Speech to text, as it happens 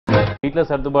సీట్ల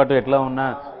సర్దుబాటు ఎట్లా ఉన్నా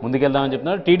ముందుకెళ్దామని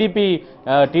చెప్తున్నారు.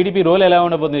 టీడీపీ రోల్ ఎలా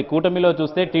ఉండబోతుంది? కూటమిలో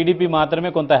చూస్తే టీడీపీ మాత్రమే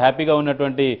కొంత హ్యాపీగా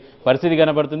ఉన్నటువంటి పరిస్థితి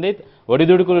కనబడుతుంది.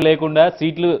 ఒడిదుడుకులు లేకుండా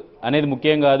సీట్లు అనేది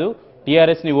ముఖ్యం కాదు,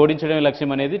 టీఆర్ఎస్ని ఓడించడమే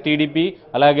లక్ష్యం అనేది టీడీపీ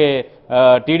అలాగే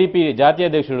టీడీపీ జాతీయ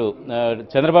అధ్యక్షుడు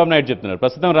చంద్రబాబు నాయుడు చెప్తున్నారు.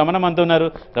 ప్రస్తుతం రమణ మనతో ఉన్నారు.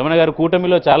 రమణ గారు,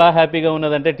 కూటమిలో చాలా హ్యాపీగా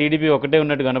ఉన్నదంటే టీడీపీ ఒకటే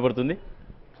ఉన్నట్టు కనబడుతుంది.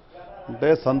 అంటే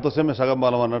సంతోషమే సగం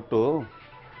బలం అన్నట్టు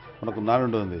మనకు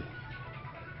నానుండి ఉంది.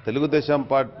 తెలుగుదేశం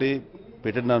పార్టీ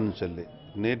పెట్టిన నుంచి వెళ్ళి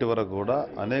నేటి వరకు కూడా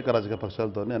అనేక రాజకీయ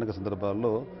పక్షాలతో అనేక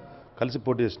సందర్భాల్లో కలిసి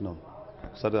పోటీ చేసినాం.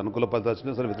 సరే అనుకూల ఫలితాలు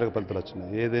వచ్చినాయి, సరే వ్యతిరేక ఫలితాలు వచ్చినాయి.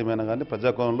 ఏదేమైనా కానీ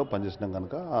ప్రజాకోణంలో పనిచేసినాం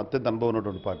కనుక అత్యంత అనుభవం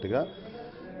ఉన్నటువంటి పార్టీగా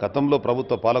గతంలో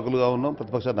ప్రభుత్వ పాలకులుగా ఉన్నాం,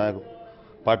 ప్రతిపక్ష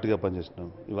పార్టీగా పనిచేసినాం.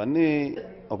 ఇవన్నీ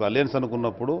ఒక అలయన్స్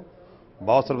అనుకున్నప్పుడు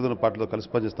భావస్వరూపమైన పార్టీలో కలిసి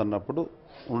పనిచేస్తున్నప్పుడు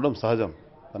ఉండడం సహజం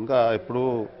కనుక ఇప్పుడు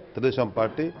తెలుగుదేశం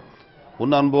పార్టీ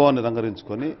ఉన్న అనుభవాన్ని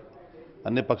రంగరించుకొని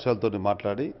అన్ని పక్షాలతో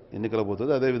మాట్లాడి ఎన్నికలు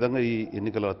పోతుంది. అదేవిధంగా ఈ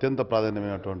ఎన్నికల అత్యంత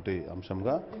ప్రాధాన్యమైనటువంటి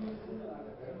అంశంగా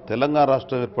తెలంగాణ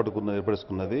రాష్ట్రం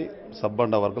ఏర్పడుకున్నది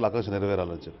సబ్బండ వర్గాల ఆకాంక్ష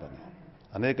నెరవేరాలని చెప్పాను.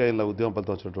 అనేక ఏళ్ళ ఉద్యమం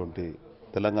ఫలితం వచ్చినటువంటి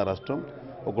తెలంగాణ రాష్ట్రం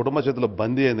ఒక కుటుంబ చేతిలో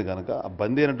బందీ అయింది కనుక ఆ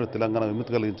బందీ అయినటువంటి తెలంగాణ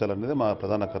విముక్తి కలిగించాలనేది మా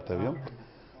ప్రధాన కర్తవ్యం.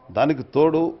 దానికి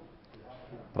తోడు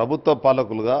ప్రభుత్వ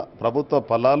పాలకులుగా ప్రభుత్వ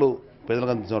ఫలాలు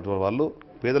పేదలకు అందించినటువంటి వాళ్ళు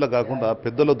పేదలు కాకుండా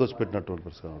పెద్దలో దోచిపెట్టినటువంటి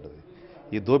పరిస్థితి ఉంటుంది.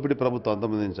 ఈ దోపిడీ ప్రభుత్వం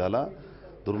అంతమొందించాలా,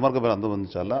 దుర్మార్గమైన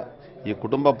అంతమొందించాలా, ఈ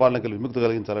కుటుంబ పాలనకి విముక్తి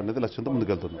కలిగించాలనేది లక్ష్యంతో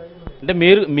ముందుకెళ్తున్నాం. అంటే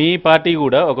మీ పార్టీ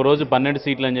కూడా ఒకరోజు 12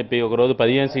 సీట్లు అని చెప్పి, ఒకరోజు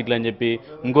 15 సీట్లు అని చెప్పి,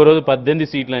 ఇంకో రోజు 18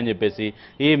 సీట్లు అని చెప్పేసి,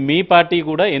 మీ పార్టీ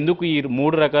కూడా ఎందుకు ఈ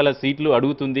 3 రకాల సీట్లు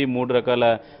అడుగుతుంది, 3 రకాల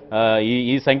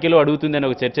ఈ సంఖ్యలో అడుగుతుంది అని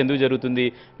ఒక చర్చ ఎందుకు జరుగుతుంది?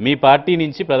 మీ పార్టీ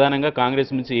నుంచి ప్రధానంగా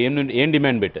కాంగ్రెస్ నుంచి ఏం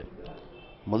డిమాండ్ పెట్టారు?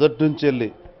 మొదటి నుంచి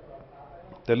వెళ్ళి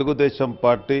తెలుగుదేశం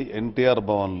పార్టీ ఎన్టీఆర్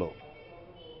భవన్లో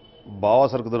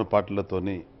భావసరకుతున్న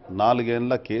పార్టీలతోని 4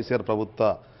 ఏళ్ల కేసీఆర్ ప్రభుత్వ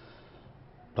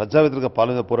ప్రజా వ్యతిరేక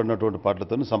పాలన పోరాడినటువంటి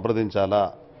పార్టీలతో సంప్రదించాలా,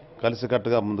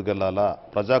 కలిసికట్టుగా ముందుకెళ్లాలా,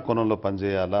 ప్రజాకోణంలో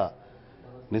పనిచేయాలా,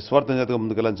 నిస్వార్థం చేతగా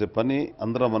ముందుకెళ్ళాలని చెప్పని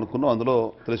అందరం అనుకున్నాం. అందులో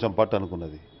తెలుగుదేశం పార్టీ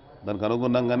అనుకున్నది. దానికి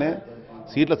అనుగుణంగానే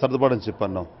సీట్ల సర్దుబాటు అని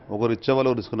చెప్పన్నాం. ఒకరు ఇచ్చేవాళ్ళు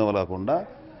ఒకరు తీసుకునే వాళ్ళు కాకుండా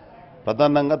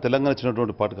ప్రధానంగా తెలంగాణ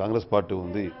ఇచ్చినటువంటి పార్టీ కాంగ్రెస్ పార్టీ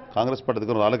ఉంది. కాంగ్రెస్ పార్టీ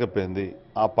దగ్గర రాలేకపోయింది.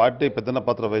 ఆ పార్టీ పెద్దన్న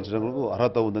పాత్ర వహించడానికి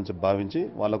అర్హత ఉందని భావించి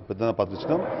వాళ్ళకు పెద్దన్న పాత్ర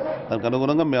ఇచ్చినాం. దానికి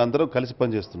అనుగుణంగా మేము అందరం కలిసి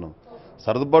పనిచేస్తున్నాం.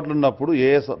 సర్దుబాట్లు ఉన్నప్పుడు ఏ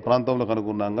ప్రాంతంలో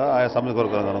అనుగుణంగా ఆయా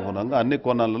సమస్యలకు అనుగుణంగా అన్ని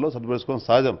కోణాలలో సర్దుపేసుకోవడం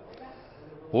సహజం.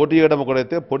 పోటీ చేయడం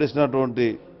ఒకటైతే పోటీ చేసినటువంటి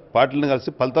పార్టీలను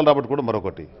కలిసి ఫలితాలు రాబట్టుకోవడం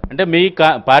మరొకటి. అంటే మీ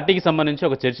పార్టీకి సంబంధించి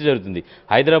ఒక చర్చ జరుగుతుంది.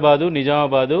 హైదరాబాదు,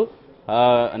 నిజామాబాదు,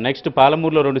 నెక్స్ట్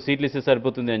పాలమూరులో 2 సీట్లు ఇస్తే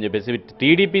సరిపోతుంది అని చెప్పేసి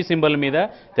టీడీపీ సింబల్ మీద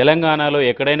తెలంగాణలో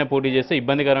ఎక్కడైనా పోటీ చేస్తే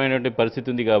ఇబ్బందికరమైనటువంటి పరిస్థితి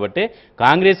ఉంది కాబట్టి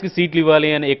కాంగ్రెస్కి సీట్లు ఇవ్వాలి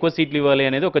అని, ఎక్కువ సీట్లు ఇవ్వాలి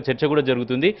అనేది ఒక చర్చ కూడా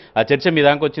జరుగుతుంది. ఆ చర్చ మీ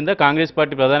దాకా వచ్చిందా? కాంగ్రెస్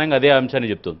పార్టీ ప్రధానంగా అదే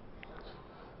అంశాన్ని చెప్తుంది.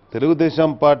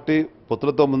 తెలుగుదేశం పార్టీ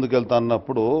పొత్తులతో ముందుకెళ్తా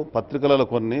అన్నప్పుడు పత్రికలలో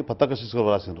కొన్ని పతాక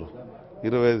శీర్షికలు రాసినారు.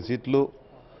 25 సీట్లు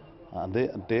అదే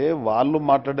అంటే వాళ్ళు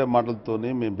మాట్లాడే మాటలతోనే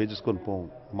మేము బేచేసుకొని పోము.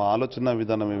 మా ఆలోచన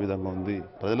విధానం ఏ విధంగా ఉంది,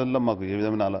 ప్రజలలో మాకు ఏ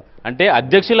విధమైన అంటే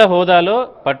అధ్యక్షుల హోదాలో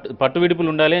పట్టు విడుపులు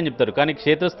ఉండాలి అని చెప్తారు. కానీ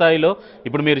క్షేత్రస్థాయిలో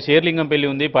ఇప్పుడు మీరు షేర్లింగంపల్లి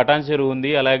ఉంది, పటాన్ చెరువు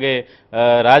ఉంది, అలాగే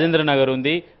రాజేంద్ర నగర్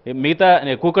ఉంది, మిగతా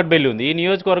కూకట్బెల్లి ఉంది. ఈ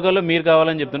నియోజకవర్గాల్లో మీరు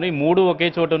కావాలని చెప్తున్నారు. ఈ 3 ఒకే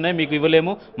చోట ఉన్నాయి, మీకు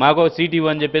ఇవ్వలేము, మాకు ఒక సీట్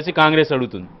ఇవ్వని చెప్పేసి కాంగ్రెస్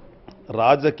అడుగుతుంది.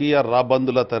 రాజకీయ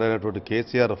రాబందుల తరైనటువంటి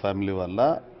కేసీఆర్ ఫ్యామిలీ వల్ల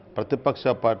ప్రతిపక్ష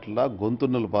పార్టీల గొంతు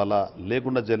నిలపాల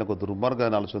లేకుండా చేయని ఒక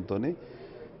దుర్మార్గమైన ఆలోచనతో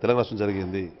తెలంగాణ రాష్ట్రం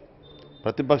జరిగింది.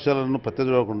 ప్రతిపక్షాలను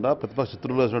ప్రత్యర్థించకుండా ప్రతిపక్ష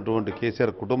శత్రువులు వచ్చినటువంటి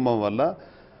కేసీఆర్ కుటుంబం వల్ల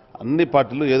అన్ని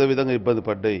పార్టీలు ఏదో విధంగా ఇబ్బంది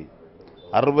పడ్డాయి.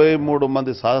 63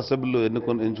 మంది శాసనసభ్యులు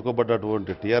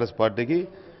ఎంచుకోబడ్డటువంటి టీఆర్ఎస్ పార్టీకి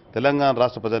తెలంగాణ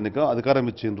రాష్ట్ర ప్రజానీకం అధికారం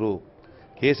ఇచ్చిండ్రు.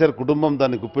 కేసీఆర్ కుటుంబం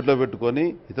దాన్ని గుప్పిట్లో పెట్టుకొని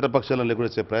ఇతర పక్షాలను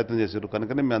లేకుండా చేసే ప్రయత్నం చేశారు.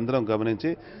 కనుకనే మేము అందరం గమనించి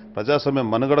ప్రజాస్వామ్యం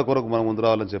మనుగడ కొరకు మనం ముందు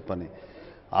రావాలని చెప్పని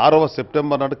 6వ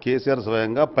సెప్టెంబర్ నాడు కేసీఆర్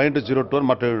స్వయంగా .02 అని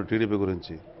మాట్లాడాడు టీడీపీ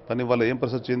గురించి. కానీ వాళ్ళ ఏం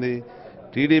పరిస్థితి వచ్చింది?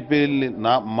 టీడీపీని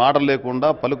మాట లేకుండా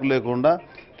పలుకు లేకుండా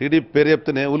టీడీపీ పేరు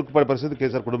చెప్తేనే ఉలికిపడే పరిస్థితి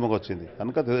కేసీఆర్ కుటుంబంకి వచ్చింది.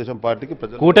 కనుక తెలుగుదేశం పార్టీకి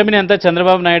కూటమిని అంతా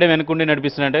చంద్రబాబు నాయుడు వెనుకుండి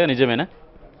నడిపిస్తున్నట్టుగా నిజమేనా?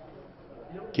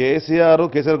 కేసీఆర్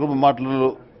కుటుంబం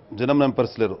మాటలు జనం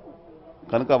నింపరిస్తలేరు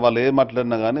కనుక వాళ్ళు ఏం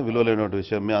మాట్లాడినా కానీ విలువ లేనటువంటి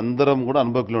విషయం. మేము అందరం కూడా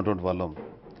అనుభవించినటువంటి వాళ్ళం.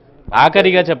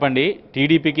 ఆఖరిగా చెప్పండి,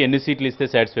 టీడీపీకి ఎన్ని సీట్లు ఇస్తే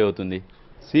సాటిస్ఫై అవుతుంది?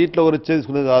 సీట్లు ఎవరు ఇచ్చే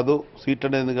తీసుకునేది కాదు. సీట్లు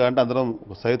అనేది అంటే అందరం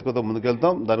సైతికతో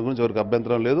ముందుకెళ్తాం. దాని గురించి ఎవరికి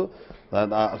అభ్యంతరం లేదు.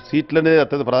 సీట్లు అనేది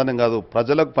అత్యంత ప్రధానం కాదు.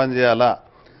 ప్రజలకు పనిచేయాలా,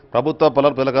 ప్రభుత్వ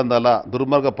పాలన పిలకందాలా,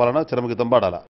 దుర్మార్గ పాలన చరమగీతం పాడాలా.